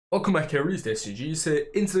Welcome back here, it's DestinysJesus here.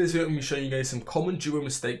 In today's video, I'm going to be showing you guys some common duo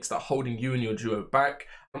mistakes that are holding you and your duo back.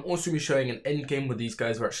 I'm also going to be showing an end game where these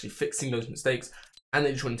guys were actually fixing those mistakes and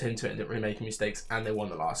they just went into it and didn't really make mistakes and they won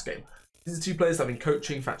the last game. These are two players that I've been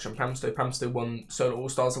coaching, Thatcher and Pamsto. Pamsto won Solo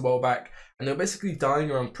All-Stars a while back and they're basically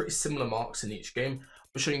dying around pretty similar marks in each game.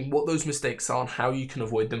 I'm showing what those mistakes are and how you can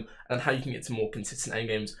avoid them and how you can get to more consistent end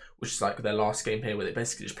games, which is like their last game here where they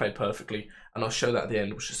basically just played perfectly. And I'll show that at the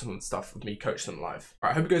end, which is some of the stuff with me coaching them live.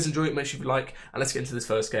 Alright, I hope you guys enjoy it. Make sure you like, and let's get into this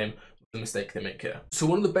first game with the mistake they make here. So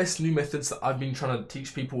one of the best new methods that I've been trying to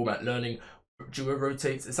teach people about learning duo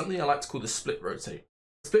rotates is something I like to call the split rotate.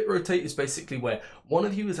 Split rotate is basically where one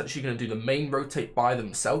of you is actually going to do the main rotate by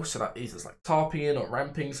themselves, so that is like tarping in or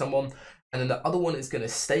ramping someone, and then the other one is going to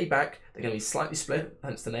stay back. They're going to be slightly split,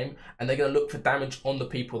 hence the name, and they're going to look for damage on the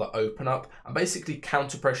people that open up and basically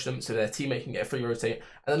counter pressure them so their teammate can get a free rotate,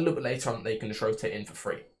 and then a little bit later on they can just rotate in for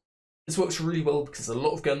free. This works really well because there's a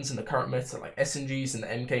lot of guns in the current meta like SMGs and the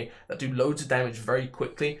MK that do loads of damage very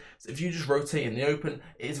quickly. So if you just rotate in the open,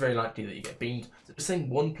 it is very likely that you get beamed. So just saying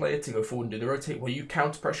one player to go forward and do the rotate while you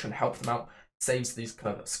counter pressure and help them out saves these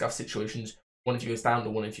kind of scuff situations. One of you goes down or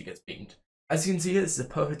one of you gets beamed. As you can see here, this is a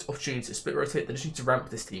perfect opportunity to split rotate. They just need to ramp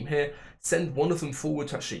this team here, send one of them forward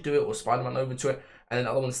to actually do it or Spider-Man over to it, and then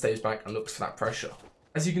the other one stays back and looks for that pressure.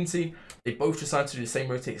 As you can see, they both decide to do the same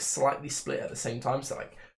rotate, slightly split at the same time, so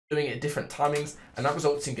like doing it at different timings, and that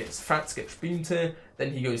results in Fats gets beamed here,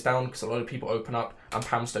 then he goes down because a lot of people open up and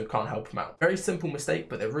Pamsto can't help him out. Very simple mistake,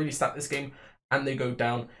 but they've really stacked this game and they go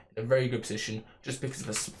down in a very good position just because of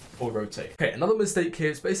a poor rotate. Okay, another mistake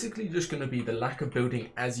here is basically just going to be the lack of building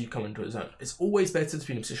as you come into a zone. It's always better to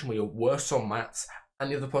be in a position where you're worse on mats and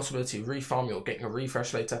you have the possibility of refarming or getting a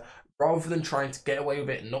refresh later, rather than trying to get away with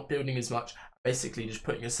it and not building as much, basically just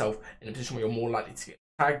putting yourself in a position where you're more likely to get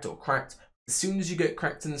tagged or cracked. As soon as you get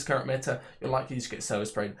cracked in this current meta, you're likely to get server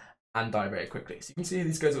sprayed and die very quickly. So you can see here,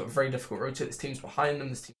 these guys have got a very difficult rotate. This team's behind them,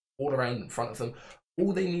 this team's all around in front of them.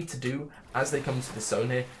 All they need to do as they come into the zone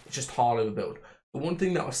here is just hard overbuild. The one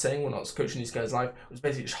thing that I was saying when I was coaching these guys live was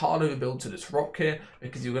basically just hard overbuild to this rock here,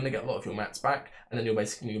 because you're going to get a lot of your mats back and then you're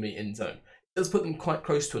basically going to be in zone. It does put them quite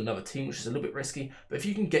close to another team, which is a little bit risky, but if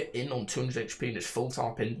you can get in on 200 HP and just full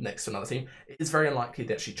tarp in next to another team, it is very unlikely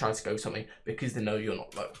they actually try to go something because they know you're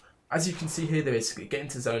not low. As you can see here, they basically get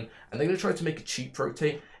into zone and they're going to try to make a cheap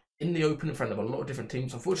rotate in the open in front of a lot of different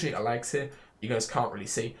teams. Unfortunately, it lags here. You guys can't really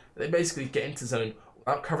see. But they basically get into zone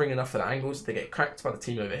without covering enough for the angles. They get cracked by the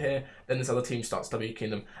team over here. Then this other team starts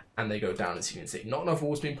WQing them and they go down, as you can see. Not enough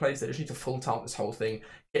walls being placed. They just need to full tarp this whole thing,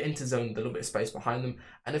 get into zone with a little bit of space behind them.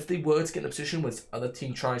 And if they were to get in a position where this other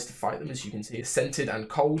team tries to fight them, as you can see, scented and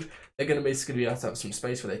cold, they're going to basically be able to have some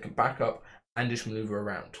space where they can back up and just maneuver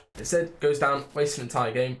around. Instead, goes down, wastes an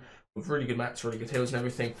entire game with really good mats, really good heals and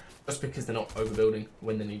everything, just because they're not overbuilding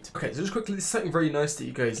when they need to. Okay, so just quickly, this is something very nice that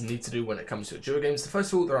you guys need to do when it comes to duo games. So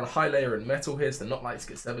first of all, they're on a high layer in metal here, so they're not likely to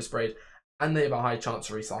get server sprayed, and they have a high chance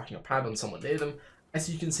of recycling a pad on someone near them. As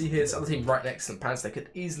you can see here, this other team right next to them pads, they could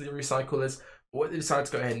easily recycle this, but what they decide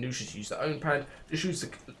to go ahead and do is just use their own pad, just use the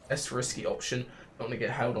less risky option. Don't want to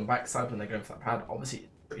get held on backside when they're going for that pad. Obviously,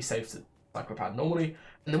 it's pretty safe to cycle a pad normally.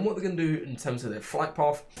 And then what they're going to do in terms of their flight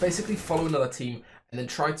path, basically follow another team and then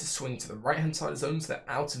try to swing to the right hand side of the zone so they're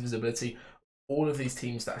out of visibility. All of these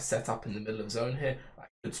teams that are set up in the middle of the zone here, I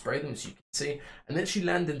could spray them as you can see, and then actually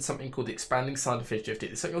land in something called the expanding side of 50-50.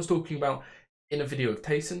 This is something I was talking about in a video of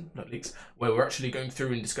Tayson, not leaks, where we're actually going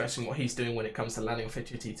through and discussing what he's doing when it comes to landing on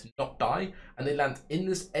 50-50 to not die, and they land in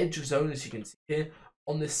this edge of zone, as you can see here,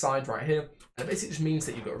 on this side right here, and it basically just means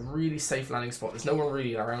that you've got a really safe landing spot. There's no one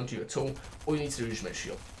really around you at all. All you need to do is just make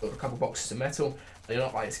sure you've got a couple boxes of metal and you're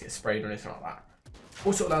not likely to get sprayed or anything like that.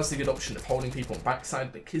 Also allows the good option of holding people on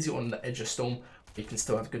backside because you're on the edge of storm. You can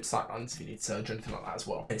still have good sight lines if you need surge or anything like that as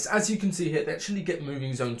well. Okay, so as you can see here, they actually get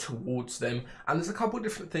moving zone towards them, and there's a couple of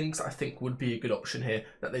different things that I think would be a good option here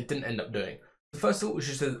that they didn't end up doing. The first of all was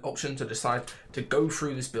just an option to decide to go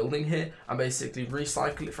through this building here and basically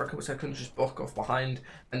recycle it for a couple of seconds, just block off behind,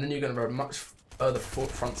 and then you're going to have a much further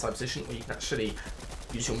front side position where you can actually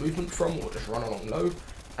use your movement from or just run along low.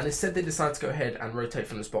 And instead they decide to go ahead and rotate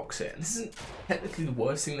from this box here. And this isn't technically the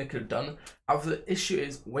worst thing they could have done. However, the issue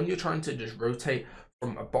is when you're trying to just rotate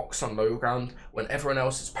from a box on low ground, when everyone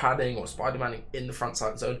else is padding or Spider-Manning in the front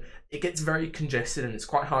side zone, it gets very congested and it's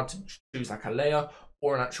quite hard to choose like a layer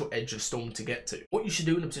or an actual edge of storm to get to. What you should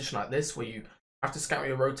do in a position like this, where you have to scout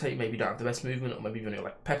your rotate, maybe you don't have the best movement, or maybe you've only got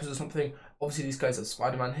like peppers or something. Obviously these guys have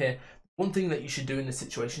Spider-Man here. One thing that you should do in this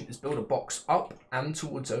situation is build a box up and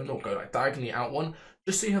towards zone, or go like diagonally out one,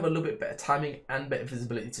 just so you have a little bit better timing and better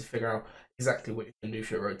visibility to figure out exactly what you can do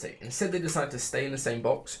for your rotate. Instead, they decide to stay in the same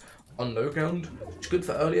box on low ground, which is good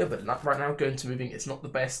for earlier, but right now going to moving, it's not the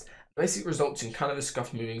best. It basically results in kind of a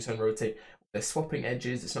scuffed moving zone rotate. They're swapping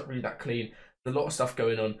edges, it's not really that clean. There's a lot of stuff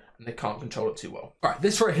going on, and they can't control it too well. All right,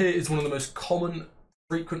 this right here is one of the most common,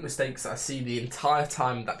 frequent mistakes I see the entire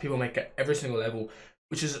time that people make at every single level,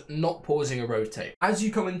 which is not pausing a rotate. As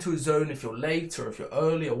you come into a zone, if you're late or if you're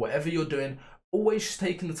early or whatever you're doing, always just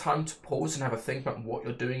taking the time to pause and have a think about what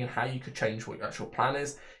you're doing and how you could change what your actual plan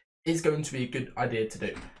is going to be a good idea to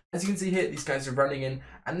do. As you can see here, these guys are running in,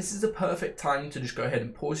 and this is the perfect time to just go ahead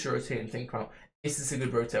and pause your rotate and think about, is this a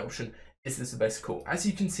good rotate option? Is this the best call? As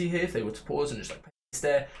you can see here, if they were to pause and just like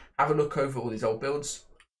stare, have a look over all these old builds,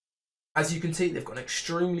 as you can see, they've got an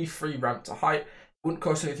extremely free ramp to height. It wouldn't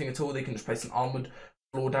cost anything at all. They can just place an armored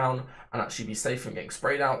floor down and actually be safe from getting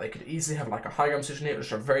sprayed out. They could easily have like a high ground position here, which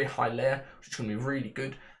is a very high layer, which is going to be really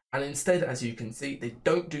good. And instead, as you can see, they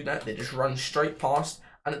don't do that. They just run straight past.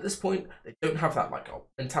 And at this point, they don't have that like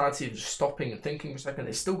mentality of just stopping and thinking for a second.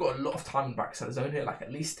 They've still got a lot of time in the backside of the zone here, like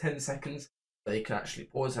at least 10 seconds. They can actually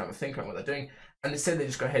pause and have a think about what they're doing. And instead, they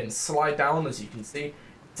just go ahead and slide down, as you can see.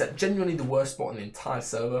 It's at genuinely the worst spot on the entire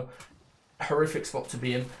server. A horrific spot to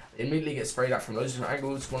be in. They immediately get sprayed out from loads of different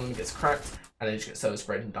angles. One of them gets cracked, and they just get server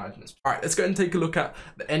sprayed and died. All right, let's go and take a look at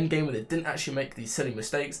the end game where they didn't actually make these silly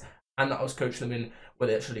mistakes, and that I was coaching them in where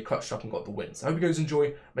they actually clutched up and got the win. So I hope you guys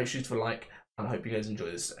enjoy. Make sure you leave a like, and I hope you guys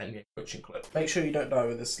enjoy this end game coaching clip. Make sure you don't die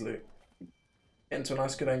with this loot. Get into a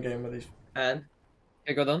nice good end game with these. And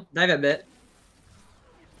Okay, go down. dive a bit.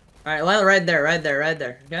 Alright, line right there, right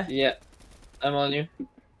there. Okay? Yeah, I'm on you.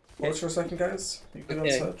 Pause for a second, guys. You good on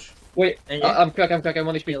Okay. search? Wait, And you- I'm crack, I'm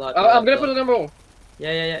on HP. A lot, I'm gonna put it on the wall.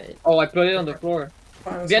 Yeah. Oh, I put it on the floor.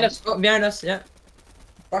 Fine, Behind that's us. Oh, behind us, yeah.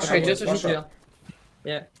 fine. Okay, Bash just up, a bash shoot. up.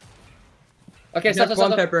 Yeah. Okay, Just stop.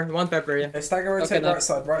 one pepper, yeah. Okay, stagger rotate Okay,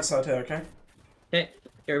 now. right side here, okay? Okay,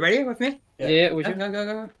 you ready with me? Yeah. Yeah, with you.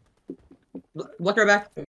 Go. Block her back.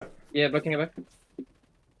 Yeah, blocking it back.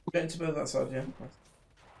 Get into build that side, yeah.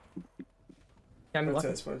 Yeah, I'm Rotate, I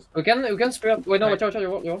blocking. suppose. We can spray up. Wait, no, Right. watch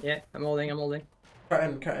out. Yeah, I'm holding.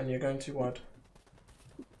 Cut in, you're going too wide.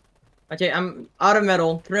 Okay, I'm out of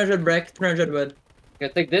metal. 300 brick, 300 wood.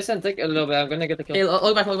 Okay, take this and take a little bit. I'm gonna get the Hey, kill.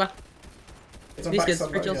 look back. It's on These kids, backside,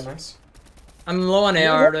 free right, yeah, kills. nice. I'm low on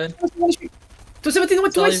AR, dude. 217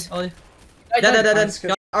 with twice. All you. I Dead. Nice,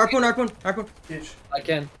 good. Harpoon. Huge. I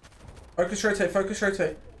can. Focus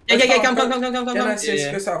rotate. Okay, come. Yeah, nice, yes,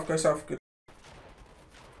 Yeah. go south, good.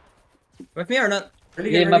 With me or not?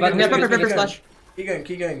 Really Yeah, good, my really bad, good, Yeah, really pepper good, splash.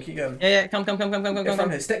 Keep going. Yeah, come. Get from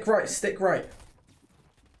here, stick right.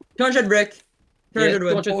 200 brick. 200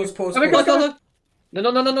 wood. 200. Pause. Come here, Look. No.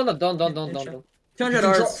 Don't. You 200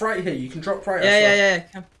 can Rs. drop right here, you can drop right. Yeah.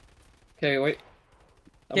 Come. Okay, wait.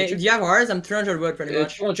 Okay, do you have Rs? I'm 300 wood pretty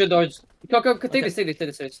much. 200 dodge. Go, take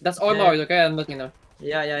this. That's all Yeah. Mars, okay? I'm looking now.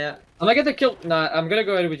 Yeah. I'm gonna get the kill. Nah, I'm gonna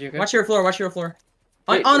go ahead with you, okay? Watch your floor.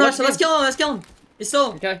 Wait, Oh no, watch so let's me. kill him. He's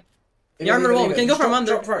still. Okay. The armor wall, we can go from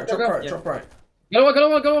under. Drop right. Yeah. Drop right.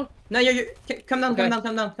 Go. No, you come down. Okay.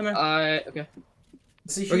 Come here. Okay.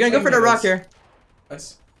 We're gonna go for the rock here.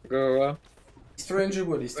 Nice. Go. He's 300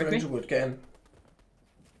 wood, With me? get in.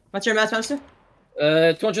 What's your mass, master?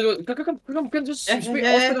 200. Come, just Yeah. spray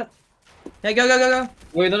after that. Yeah, go.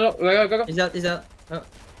 Wait, no. Go. He's out. Oh.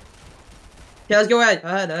 Okay, let's go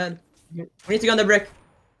ahead. We need to go on the brick.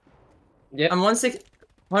 Yeah. I'm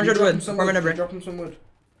 100 wood. Form in a brick. Drop him some wood.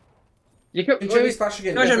 You can. Chili splash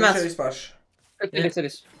again. 200 mass. Chili splash.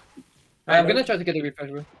 This. Alright, I'm gonna try to get a refresh,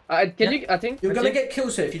 bro. Can you? I think. You're gonna Okay. get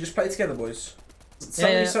kills here if you just play together, boys. So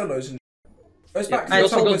Yeah. many solos and goes back. Alright, Goes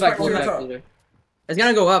so back. goes Goes back. back. It's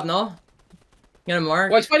gonna go up, no? Get a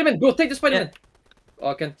mark. Wait, Spider-Man, bro, take the Spider-Man. Oh,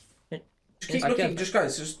 I can. Just keep I looking. can. Just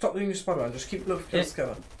guys, just stop doing your Spider-Man. Just keep looking kills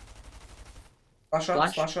together. Splash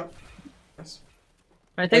up. Nice.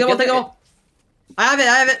 Alright, take a ball. I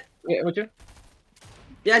have it. Wait, what you?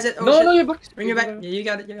 Yeah, I said. Oh, No, shit. you're back. Bring it back. Yeah, you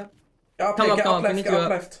got it. Get up Come here, up, get come up up, we left, need get to up go up.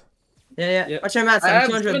 left. Yeah. Yeah. Watch your mats. I I'm have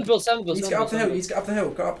 200. 7 bills. You need to get up the hill, you need to get up the hill.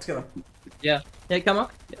 Go up together. Yeah, come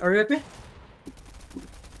up. Are you with me?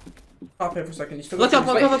 Up here for a second. You still Look got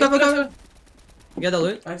up. kills. You got the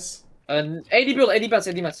loot? Nice. 80 bill, 80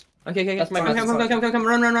 mats. Okay. That's my Come.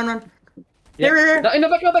 Run. Yeah. Here. No,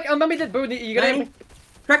 back. I'm dead, bro. You gotta. 90.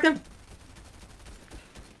 Crack them.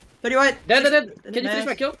 30 white. Dead. Can you finish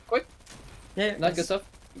my kill? Quick. Yeah. Nice, good stuff.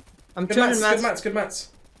 I'm Good 200 mats, mats. good mats.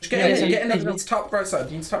 Just Yeah, get in yeah, there, get in there. yeah. You need to tap right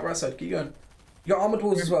side. Keep going. You got armored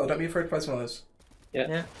walls as well. Don't be afraid to place one of those. We're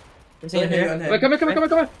Go seeing in it here, here. go in here. Wait,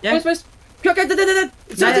 come on. Yeah. Space. Okay, dead.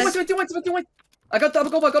 Nice. 17 white. I got go.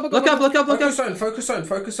 Look up.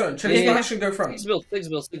 Focus zone. Chili Yeah. splash and go front. 6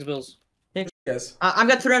 bills. Yes. I'm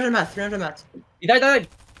got 300 mats. 300 mats. He died.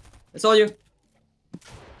 It's all you.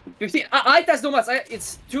 15. I test no mats.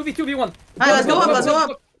 It's 2v1. Hey, let's go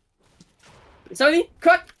up. 70.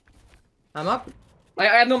 Cut. I'm up. I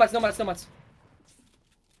have no mats.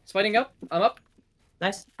 It's fighting up. I'm up.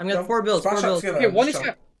 Nice. I'm got 4 builds. 4 Smash up builds. together, Okay, one just is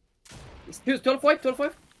jump. cap.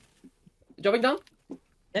 12-5. Dropping down.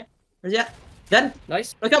 Where's he at? Dead.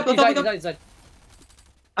 Nice. Look up. He's died.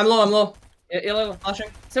 I'm low. Yeah. Flashing.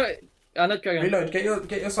 So, not carrying. Reload. Get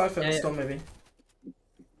your cipher and Yeah. stop moving.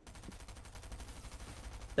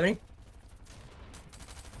 70.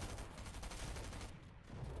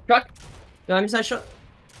 Crack. Do I miss that shot?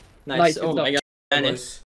 Nice. Nice, Oh good my job. god. Nice.